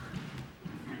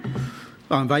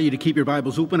I invite you to keep your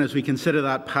Bibles open as we consider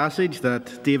that passage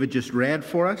that David just read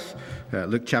for us.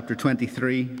 Luke chapter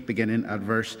 23, beginning at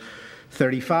verse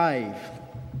 35.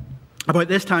 About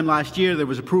this time last year, there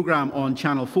was a program on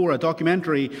Channel 4, a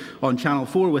documentary on Channel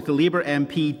 4 with the Labour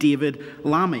MP David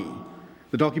Lammy.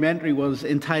 The documentary was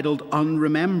entitled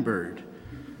Unremembered.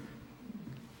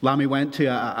 Lammy went to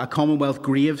a Commonwealth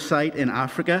grave site in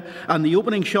Africa, and the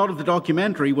opening shot of the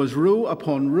documentary was row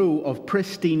upon row of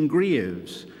pristine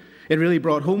graves. It really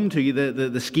brought home to you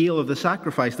the scale of the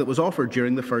sacrifice that was offered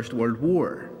during the First World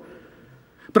War.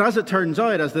 But as it turns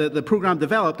out, as the program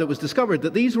developed, it was discovered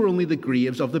that these were only the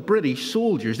graves of the British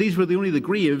soldiers. These were only the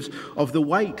graves of the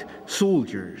white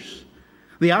soldiers.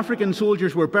 The African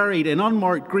soldiers were buried in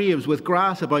unmarked graves with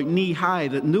grass about knee-high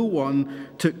that no one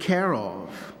took care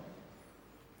of.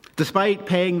 Despite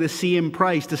paying the same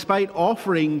price, despite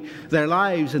offering their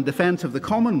lives in defense of the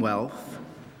Commonwealth,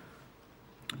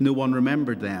 no one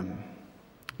remembered them.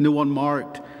 No one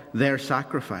marked their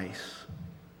sacrifice.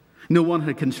 No one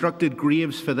had constructed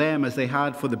graves for them as they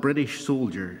had for the British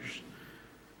soldiers.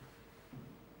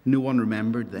 No one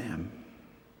remembered them.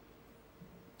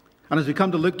 And as we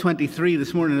come to Luke 23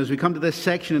 this morning, as we come to this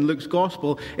section in Luke's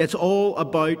Gospel, it's all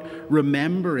about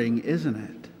remembering, isn't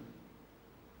it?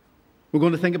 We're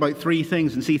going to think about three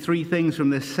things and see three things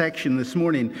from this section this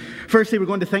morning. Firstly, we're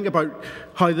going to think about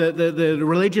how the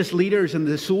religious leaders and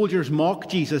the soldiers mock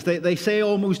Jesus. They say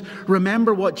almost,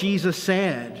 remember what Jesus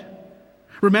said.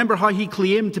 Remember how he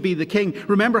claimed to be the king.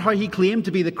 Remember how he claimed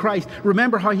to be the Christ.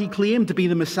 Remember how he claimed to be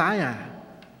the Messiah.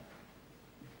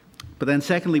 But then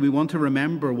secondly, we want to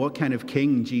remember what kind of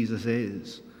king Jesus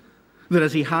is. That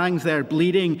as he hangs there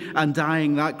bleeding and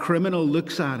dying, that criminal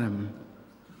looks at him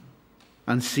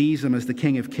and sees him as the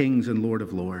King of Kings and Lord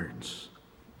of Lords.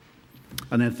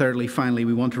 And then thirdly, finally,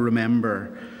 we want to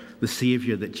remember the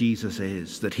Savior that Jesus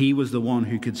is, that he was the one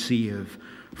who could save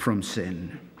from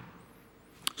sin.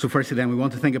 So firstly then, we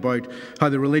want to think about how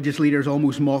the religious leaders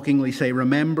almost mockingly say,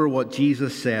 remember what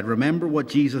Jesus said, remember what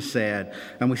Jesus said.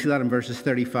 And we see that in verses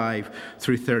 35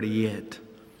 through 38.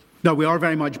 Now, we are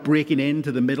very much breaking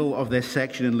into the middle of this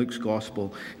section in Luke's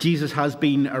Gospel. Jesus has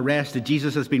been arrested.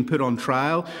 Jesus has been put on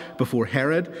trial before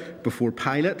Herod, before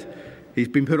Pilate. He's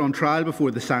been put on trial before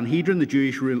the Sanhedrin, the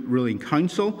Jewish ruling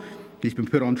council. He's been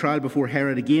put on trial before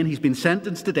Herod again. He's been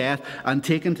sentenced to death and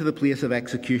taken to the place of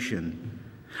execution.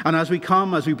 And as we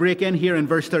break in here in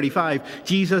verse 35,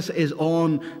 Jesus is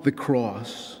on the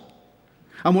cross.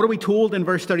 And what are we told in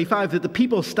verse 35? That the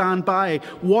people stand by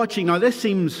watching. Now, this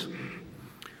seems...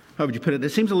 how would you put it? It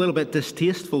seems a little bit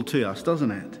distasteful to us, doesn't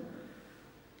it?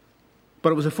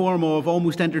 But it was a form of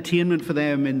almost entertainment for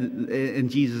them in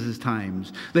Jesus'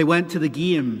 times. They went to the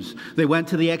games. They went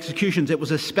to the executions. It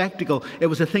was a spectacle. It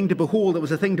was a thing to behold. It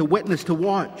was a thing to witness, to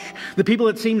watch. The people,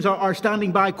 it seems, are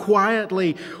standing by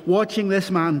quietly watching this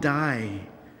man die.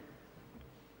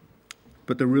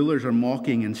 But the rulers are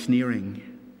mocking and sneering.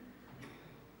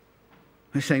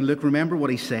 They're saying, look, remember what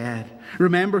he said.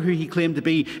 Remember who he claimed to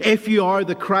be. If you are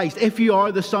the Christ, if you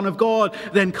are the Son of God,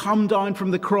 then come down from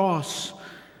the cross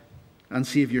and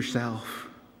save yourself.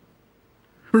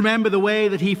 Remember the way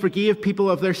that he forgave people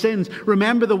of their sins.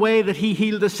 Remember the way that he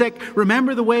healed the sick.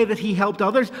 Remember the way that he helped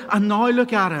others. And now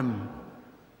look at him.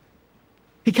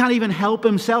 He can't even help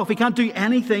himself. He can't do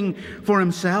anything for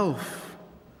himself.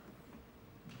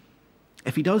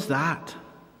 If he does that,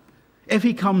 if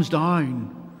he comes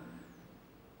down,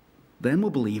 then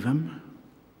we'll believe him.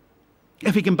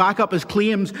 If he can back up his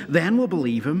claims, then we'll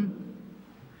believe him.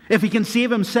 If he can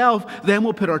save himself, then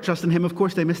we'll put our trust in him. Of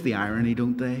course, they miss the irony,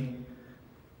 don't they?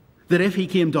 That if he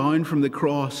came down from the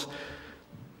cross,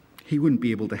 he wouldn't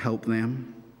be able to help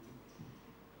them.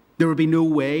 There would be no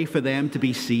way for them to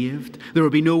be saved. There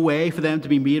would be no way for them to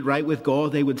be made right with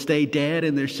God. They would stay dead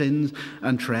in their sins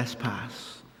and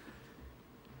trespass.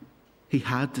 He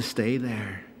had to stay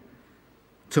there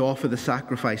to offer the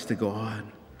sacrifice to God.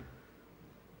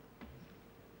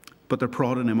 But they're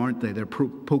prodding him, aren't they? They're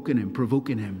poking him,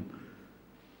 provoking him.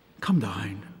 Come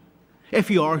down. If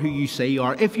you are who you say you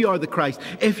are, if you are the Christ,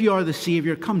 if you are the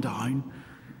Savior, come down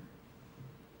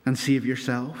and save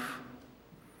yourself.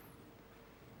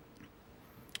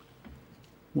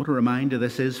 What a reminder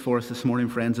this is for us this morning,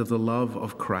 friends, of the love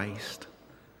of Christ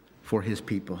for his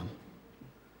people.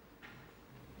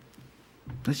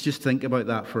 Let's just think about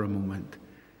that for a moment.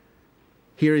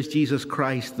 Here is Jesus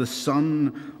Christ, the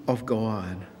Son of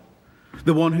God,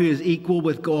 the one who is equal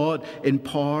with God in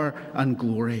power and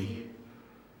glory,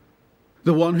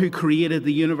 the one who created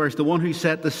the universe, the one who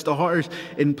set the stars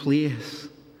in place.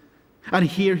 And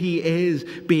here he is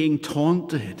being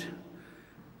taunted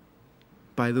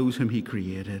by those whom he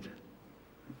created.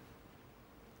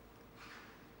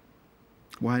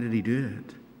 Why did he do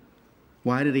it?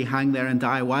 Why did he hang there and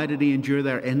die? Why did he endure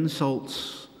their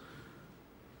insults?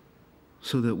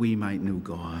 So that we might know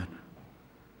God.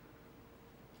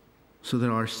 So that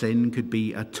our sin could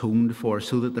be atoned for.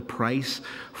 So that the price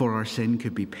for our sin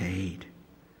could be paid.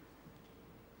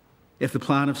 If the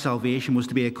plan of salvation was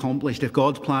to be accomplished, if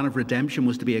God's plan of redemption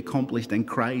was to be accomplished, then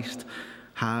Christ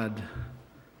had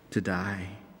to die.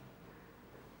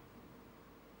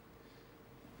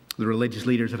 The religious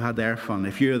leaders have had their fun.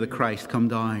 If you're the Christ, come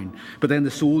down. But then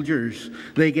the soldiers,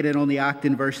 they get in on the act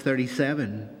in verse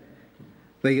 37.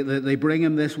 They bring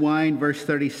him this wine, verse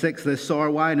 36, this sour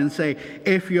wine, and say,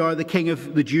 if you are the king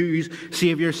of the Jews,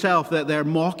 save yourself. That they're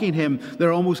mocking him.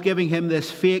 They're almost giving him this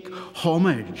fake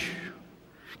homage.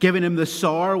 Giving him the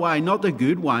sour wine, not the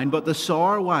good wine, but the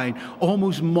sour wine.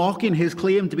 Almost mocking his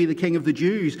claim to be the king of the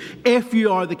Jews. If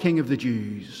you are the king of the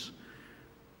Jews,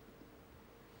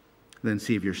 then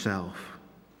save yourself.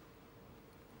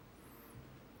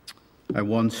 I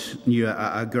once knew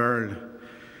a girl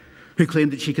who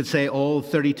claimed that she could say all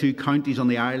 32 counties on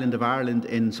the island of Ireland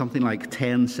in something like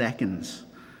 10 seconds.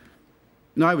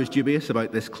 Now, I was dubious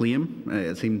about this claim.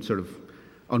 It seemed sort of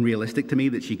unrealistic to me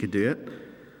that she could do it.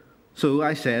 So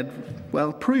I said,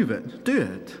 well, prove it. Do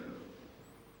it.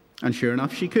 And sure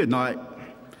enough, she could. Now,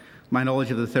 my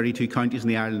knowledge of the 32 counties on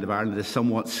the island of Ireland is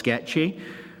somewhat sketchy,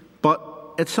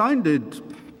 but it sounded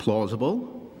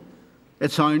plausible.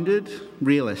 It sounded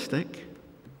realistic.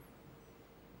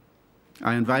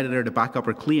 I invited her to back up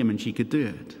her claim, and she could do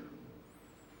it.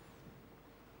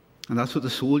 And that's what the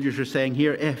soldiers are saying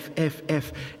here. If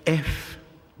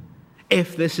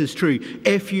this is true,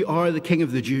 if you are the king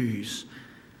of the Jews,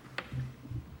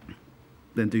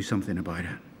 then do something about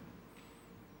it.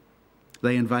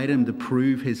 They invite him to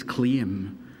prove his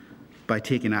claim by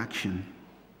taking action.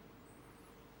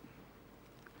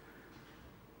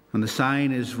 And the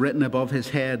sign is written above his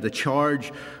head. The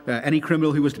charge, any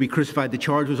criminal who was to be crucified, the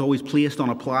charge was always placed on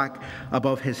a plaque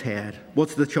above his head.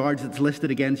 What's the charge that's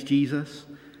listed against Jesus?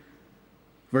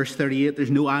 Verse 38,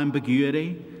 there's no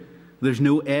ambiguity. There's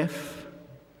no if.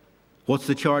 What's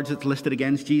the charge that's listed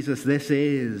against Jesus? This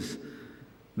is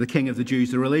the King of the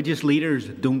Jews. The religious leaders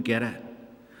don't get it.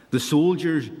 The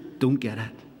soldiers don't get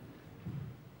it.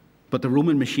 But the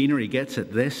Roman machinery gets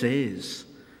it. This is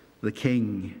the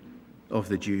King of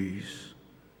the Jews.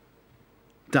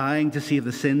 Dying to save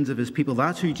the sins of his people.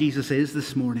 That's who Jesus is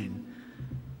this morning.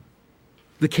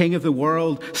 The King of the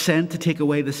world, sent to take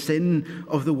away the sin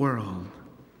of the world.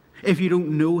 If you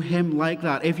don't know him like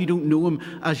that, if you don't know him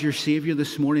as your Savior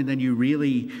this morning, then you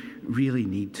really, really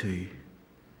need to.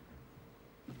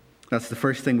 That's the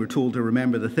first thing we're told to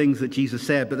remember, the things that Jesus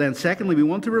said. But then secondly, we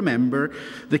want to remember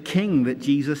the King that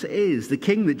Jesus is. The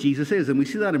King that Jesus is. And we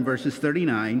see that in verses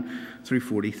 39 through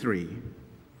 43.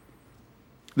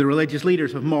 The religious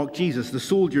leaders have mocked Jesus. The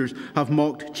soldiers have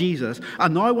mocked Jesus.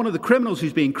 And now one of the criminals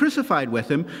who's being crucified with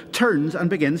him turns and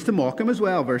begins to mock him as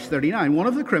well. Verse 39. One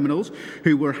of the criminals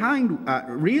who were hanged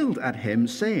railed at him,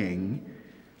 saying,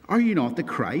 "Are you not the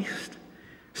Christ?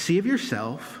 Save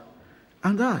yourself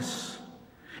and us.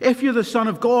 If you're the Son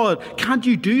of God, can't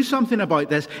you do something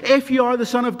about this? If you are the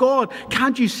Son of God,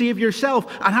 can't you save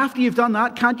yourself? And after you've done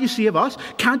that, can't you save us?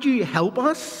 Can't you help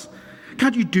us?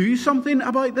 Can't you do something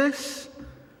about this?"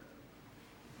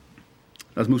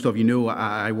 As most of you know,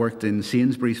 I worked in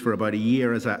Sainsbury's for about a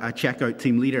year as a checkout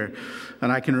team leader.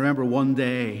 And I can remember one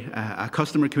day a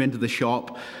customer came into the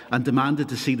shop and demanded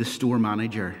to see the store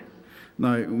manager.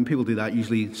 Now, when people do that,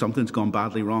 usually something's gone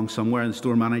badly wrong somewhere, and the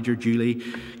store manager, Julie,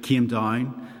 came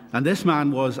down. And this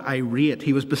man was irate.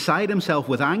 He was beside himself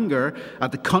with anger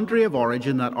at the country of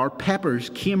origin that our peppers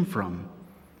came from.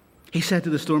 He said to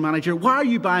the store manager, "Why are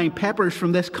you buying peppers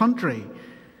from this country?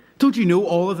 Don't you know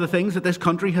all of the things that this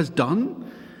country has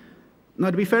done?" Now,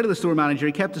 to be fair to the store manager,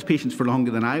 he kept his patience for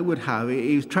longer than I would have.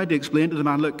 He tried to explain to the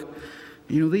man, "Look,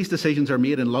 these decisions are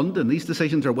made in London. These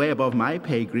decisions are way above my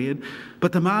pay grade."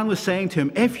 But the man was saying to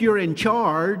him, "If you're in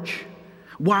charge,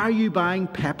 why are you buying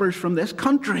peppers from this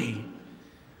country?"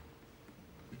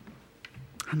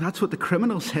 And that's what the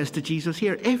criminal says to Jesus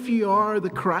here. If you are the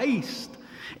Christ,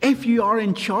 if you are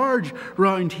in charge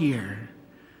round here,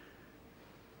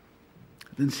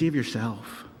 then save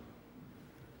yourself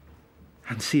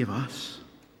and save us.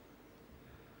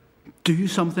 Do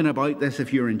something about this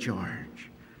if you're in charge.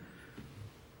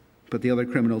 But the other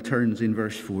criminal turns in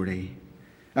verse 40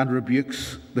 and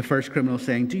rebukes the first criminal,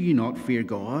 saying, "Do you not fear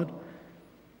God?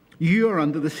 You are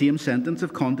under the same sentence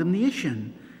of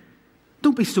condemnation.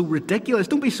 Don't be so ridiculous.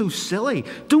 Don't be so silly.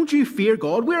 Don't you fear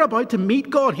God? We're about to meet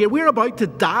God here. We're about to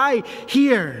die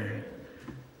here.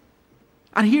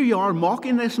 And here you are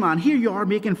mocking this man. Here you are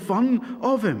making fun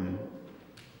of him."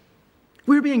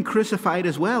 We're being crucified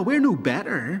as well. We're no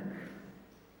better.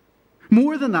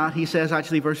 More than that, he says,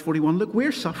 actually, verse 41, look,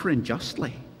 we're suffering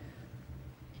justly.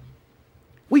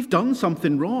 We've done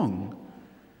something wrong.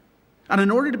 And in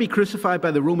order to be crucified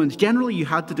by the Romans, generally you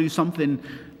had to do something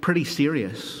pretty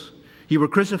serious. You were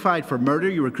crucified for murder,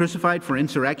 you were crucified for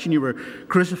insurrection, you were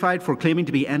crucified for claiming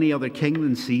to be any other king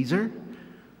than Caesar.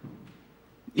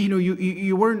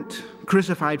 You weren't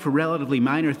crucified for relatively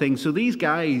minor things. So these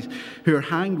guys who are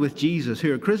hanged with Jesus,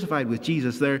 who are crucified with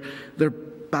Jesus, they're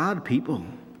bad people.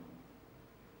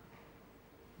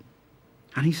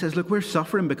 And he says, look, we're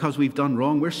suffering because we've done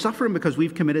wrong. We're suffering because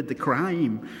we've committed the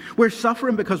crime. We're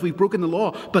suffering because we've broken the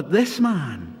law. But this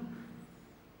man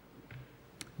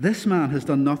has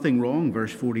done nothing wrong,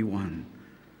 verse 41.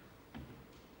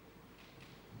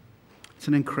 It's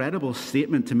an incredible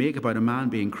statement to make about a man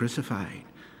being crucified.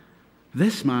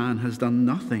 This man has done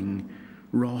nothing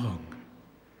wrong.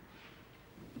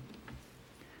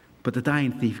 But the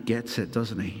dying thief gets it,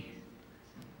 doesn't he?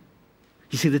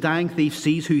 You see, the dying thief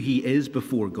sees who he is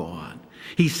before God.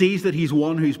 He sees that he's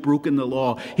one who's broken the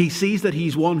law. He sees that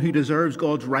he's one who deserves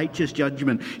God's righteous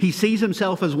judgment. He sees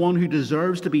himself as one who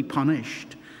deserves to be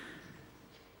punished,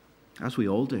 as we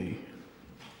all do.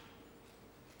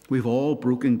 We've all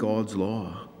broken God's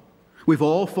law. We've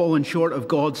all fallen short of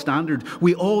God's standards.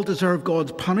 We all deserve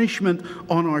God's punishment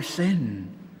on our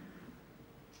sin.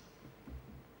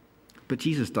 But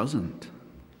Jesus doesn't.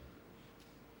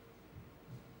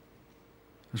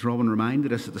 As Robin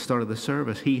reminded us at the start of the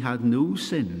service, he had no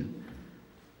sin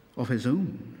of his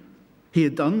own. He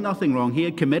had done nothing wrong. He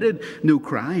had committed no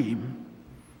crime.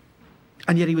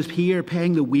 And yet he was here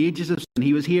paying the wages of sin.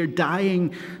 He was here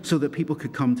dying so that people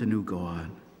could come to know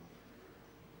God.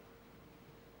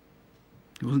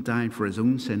 He wasn't dying for his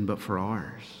own sin, but for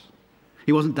ours.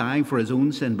 He wasn't dying for his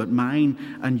own sin, but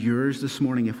mine and yours this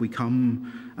morning if we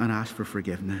come and ask for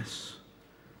forgiveness.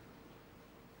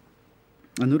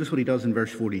 And notice what he does in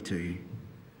verse 42.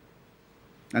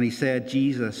 And he said,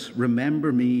 Jesus,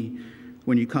 remember me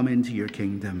when you come into your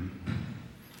kingdom.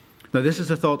 Now, this is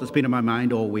a thought that's been in my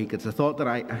mind all week. It's a thought that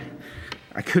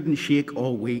I couldn't shake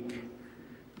all week.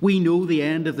 We know the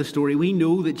end of the story. We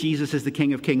know that Jesus is the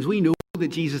King of Kings. We know that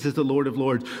Jesus is the Lord of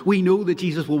Lords. We know that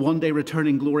Jesus will one day return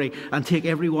in glory and take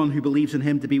everyone who believes in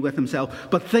him to be with himself.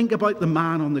 But think about the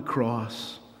man on the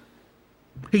cross.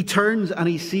 He turns and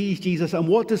he sees Jesus, and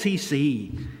what does he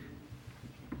see?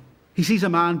 He sees a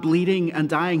man bleeding and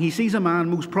dying. He sees a man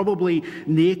most probably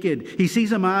naked. He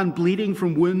sees a man bleeding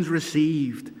from wounds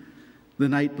received the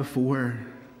night before.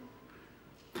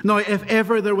 Now, if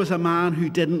ever there was a man who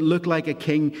didn't look like a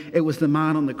king, it was the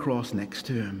man on the cross next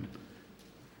to him.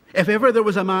 If ever there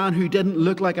was a man who didn't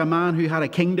look like a man who had a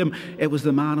kingdom, it was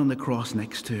the man on the cross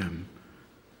next to him.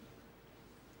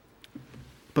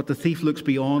 But the thief looks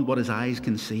beyond what his eyes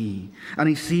can see, and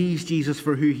he sees Jesus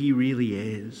for who he really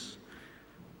is.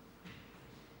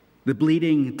 The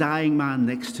bleeding, dying man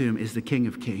next to him is the King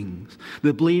of Kings.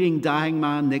 The bleeding, dying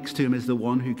man next to him is the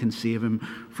one who can save him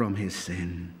from his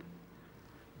sin.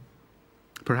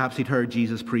 Perhaps he'd heard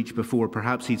Jesus preach before.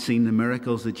 Perhaps he'd seen the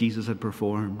miracles that Jesus had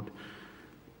performed.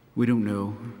 We don't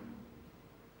know.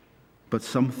 But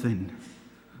something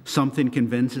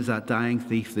convinces that dying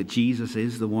thief that Jesus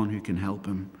is the one who can help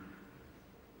him.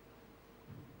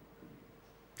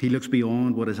 He looks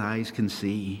beyond what his eyes can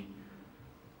see.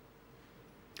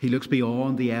 He looks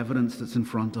beyond the evidence that's in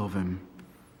front of him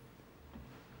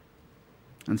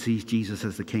and sees Jesus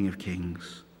as the King of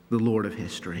Kings, the Lord of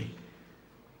history,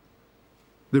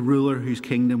 the ruler whose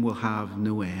kingdom will have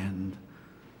no end.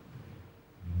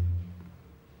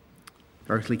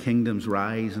 Earthly kingdoms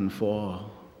rise and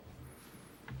fall.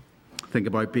 Think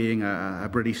about being a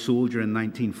British soldier in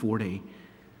 1940,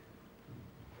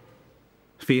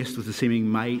 faced with the seeming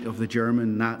might of the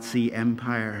German Nazi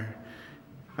Empire.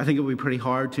 I think it would be pretty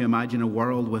hard to imagine a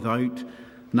world without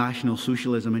National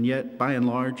Socialism, and yet, by and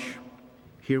large,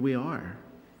 here we are.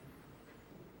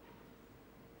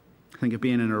 Think of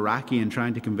being an Iraqi and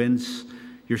trying to convince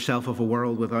yourself of a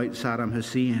world without Saddam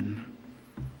Hussein.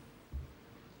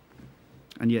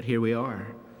 And yet here we are.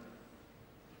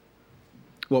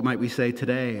 What might we say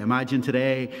today? Imagine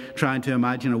today trying to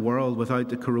imagine a world without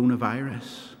the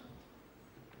coronavirus.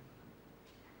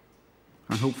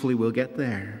 And hopefully we'll get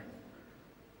there.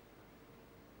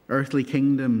 Earthly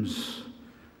kingdoms,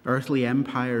 earthly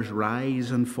empires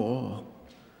rise and fall.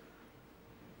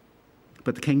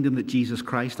 But the kingdom that Jesus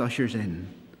Christ ushers in,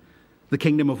 the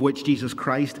kingdom of which Jesus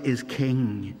Christ is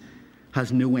king,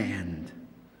 has no end.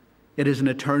 It is an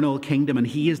eternal kingdom, and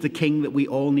he is the king that we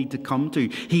all need to come to.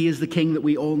 He is the king that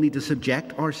we all need to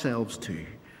subject ourselves to.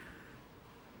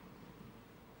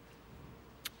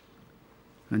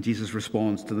 And Jesus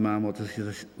responds to the man. What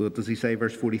does he say?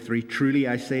 Verse 43, truly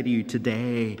I say to you,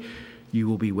 today you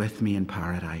will be with me in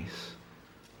paradise.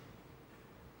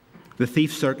 The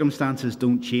thief's circumstances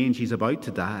don't change. He's about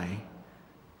to die.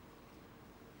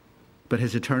 But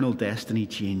his eternal destiny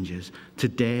changes.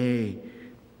 Today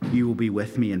you will be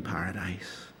with me in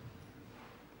paradise.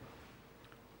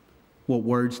 What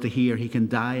words to hear. He can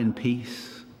die in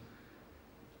peace,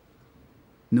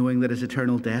 knowing that his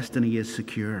eternal destiny is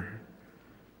secure.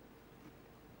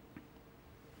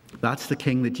 That's the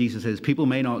king that Jesus is. People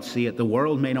may not see it. The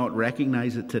world may not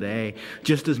recognize it today.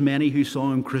 Just as many who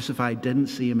saw him crucified didn't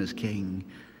see him as king.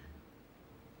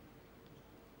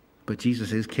 But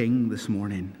Jesus is king this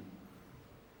morning.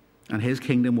 And his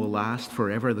kingdom will last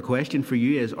forever. The question for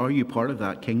you is, are you part of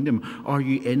that kingdom? Are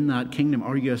you in that kingdom?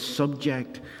 Are you a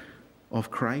subject of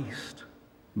Christ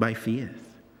by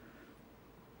faith?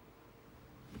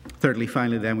 Thirdly,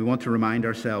 finally then, we want to remind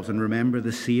ourselves and remember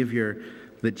the Savior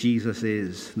that Jesus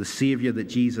is. The Savior that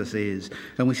Jesus is.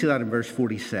 And we see that in verse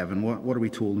 47. What are we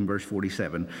told in verse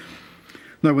 47?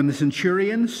 Now, when the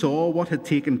centurion saw what had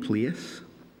taken place,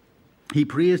 he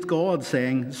praised God,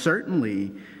 saying,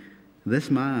 certainly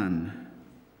this man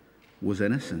was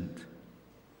innocent.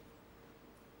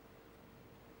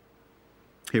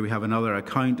 Here we have another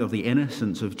account of the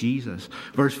innocence of Jesus.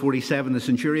 Verse 47, the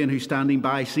centurion who's standing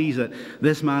by sees it.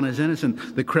 This man is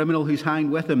innocent. The criminal who's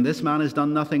hanged with him, this man has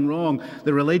done nothing wrong.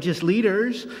 The religious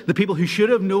leaders, the people who should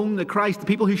have known the Christ, the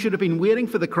people who should have been waiting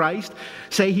for the Christ,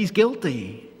 say he's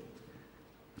guilty.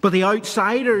 But the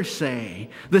outsiders say,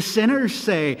 the sinners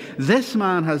say, this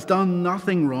man has done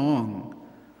nothing wrong.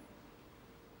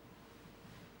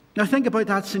 Now think about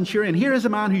that centurion. Here is a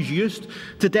man who's used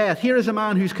to death. Here is a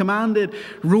man who's commanded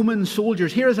Roman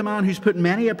soldiers. Here is a man who's put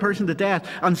many a person to death.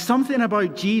 And something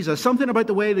about Jesus, something about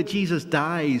the way that Jesus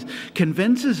dies,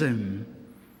 convinces him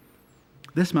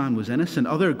this man was innocent.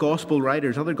 Other gospel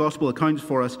writers, other gospel accounts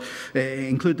for us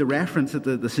include the reference that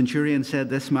the centurion said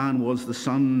this man was the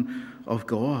Son of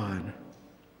God.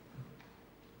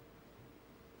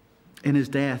 In his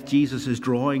death, Jesus is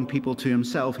drawing people to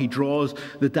himself. He draws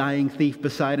the dying thief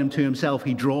beside him to himself.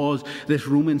 He draws this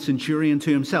Roman centurion to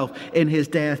himself. In his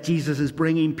death, Jesus is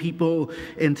bringing people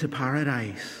into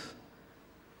paradise.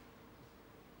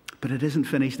 But it isn't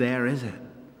finished there, is it?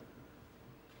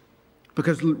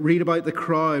 Because read about the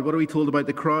crowd. What are we told about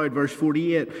the crowd? Verse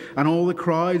 48. And all the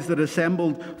crowds that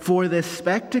assembled for this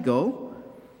spectacle,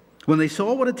 when they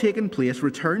saw what had taken place,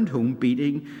 returned home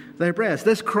beating their breasts.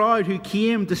 This crowd who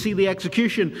came to see the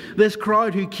execution, this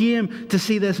crowd who came to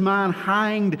see this man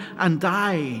hanged and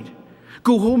died,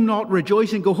 go home not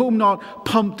rejoicing, go home not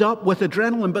pumped up with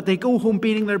adrenaline, but they go home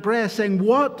beating their breasts, saying,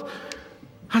 what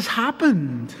has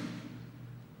happened?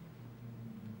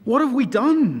 What have we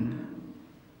done?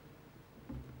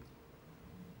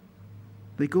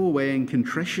 They go away in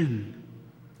contrition,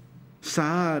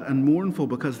 sad and mournful,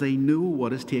 because they know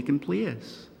what has taken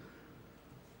place.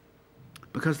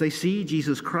 Because they see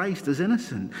Jesus Christ as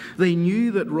innocent. They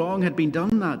knew that wrong had been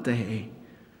done that day.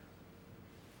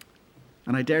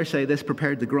 And I dare say this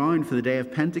prepared the ground for the day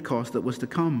of Pentecost that was to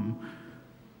come,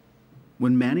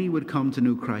 when many would come to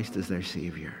know Christ as their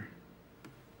Savior.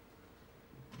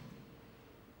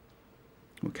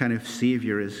 What kind of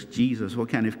Savior is Jesus? What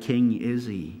kind of King is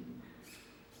he?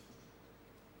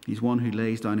 He's one who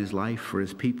lays down his life for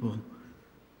his people.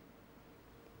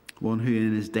 One who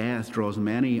in his death draws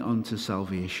many unto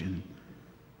salvation.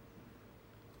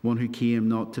 One who came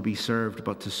not to be served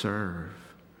but to serve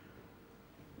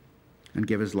and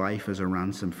give his life as a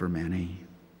ransom for many.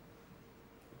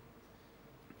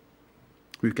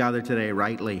 We've gathered today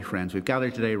rightly, friends. We've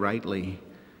gathered today rightly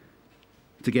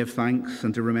to give thanks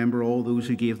and to remember all those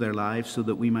who gave their lives so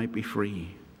that we might be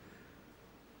free,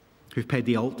 who've paid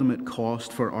the ultimate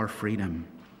cost for our freedom.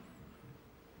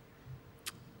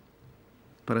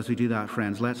 But as we do that,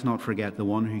 friends, let's not forget the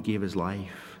one who gave his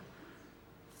life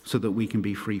so that we can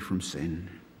be free from sin.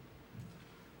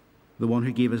 The one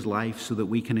who gave his life so that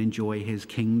we can enjoy his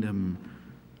kingdom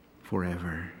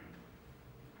forever.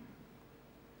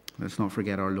 Let's not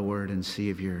forget our Lord and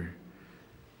Savior,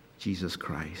 Jesus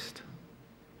Christ.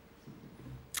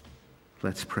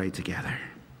 Let's pray together.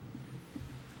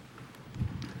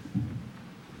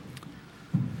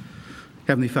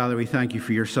 Heavenly Father, we thank you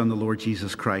for your Son, the Lord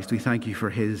Jesus Christ. We thank you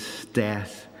for his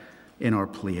death in our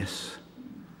place.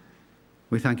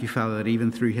 We thank you, Father, that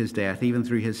even through his death, even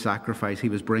through his sacrifice, he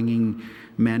was bringing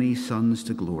many sons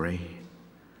to glory.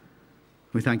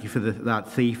 We thank you for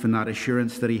that thief and that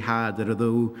assurance that he had, that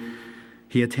although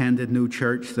he attended no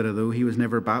church, that although he was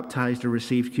never baptized or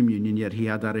received communion, yet he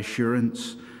had that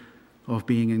assurance of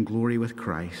being in glory with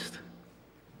Christ.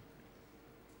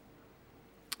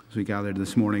 As we gathered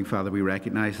this morning, Father, we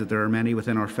recognize that there are many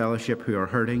within our fellowship who are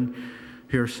hurting,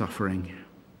 who are suffering.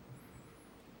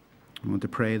 I want to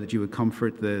pray that you would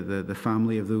comfort the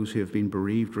family of those who have been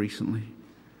bereaved recently.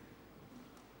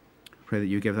 Pray that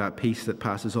you give that peace that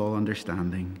passes all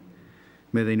understanding.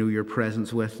 May they know your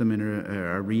presence with them in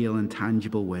a real and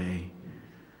tangible way.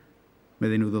 May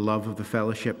they know the love of the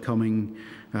fellowship coming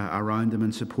around them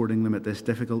and supporting them at this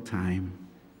difficult time.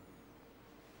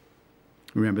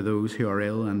 Remember those who are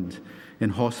ill and in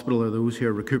hospital, or those who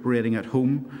are recuperating at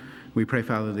home. We pray,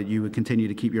 Father, that you would continue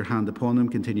to keep your hand upon them,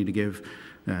 continue to give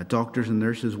doctors and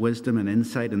nurses wisdom and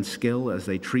insight and skill as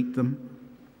they treat them.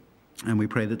 And we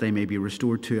pray that they may be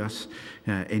restored to us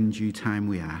in due time,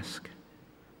 we ask.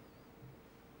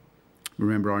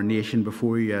 Remember our nation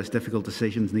before you, as difficult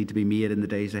decisions need to be made in the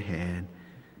days ahead.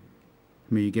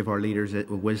 May you give our leaders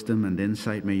wisdom and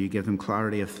insight. May you give them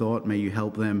clarity of thought. May you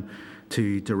help them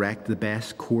to direct the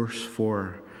best course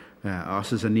for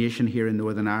us as a nation here in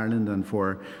Northern Ireland and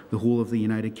for the whole of the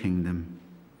United Kingdom.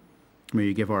 May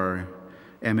you give our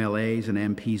MLAs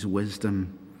and MPs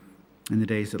wisdom in the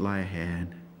days that lie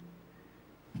ahead.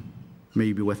 May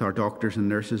you be with our doctors and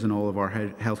nurses and all of our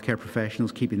healthcare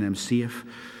professionals, keeping them safe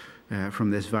from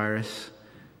this virus.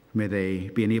 May they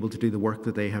be enabled to do the work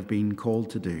that they have been called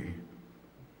to do.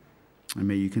 And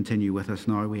may you continue with us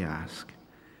now, we ask.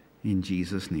 In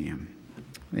Jesus' name,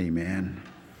 amen.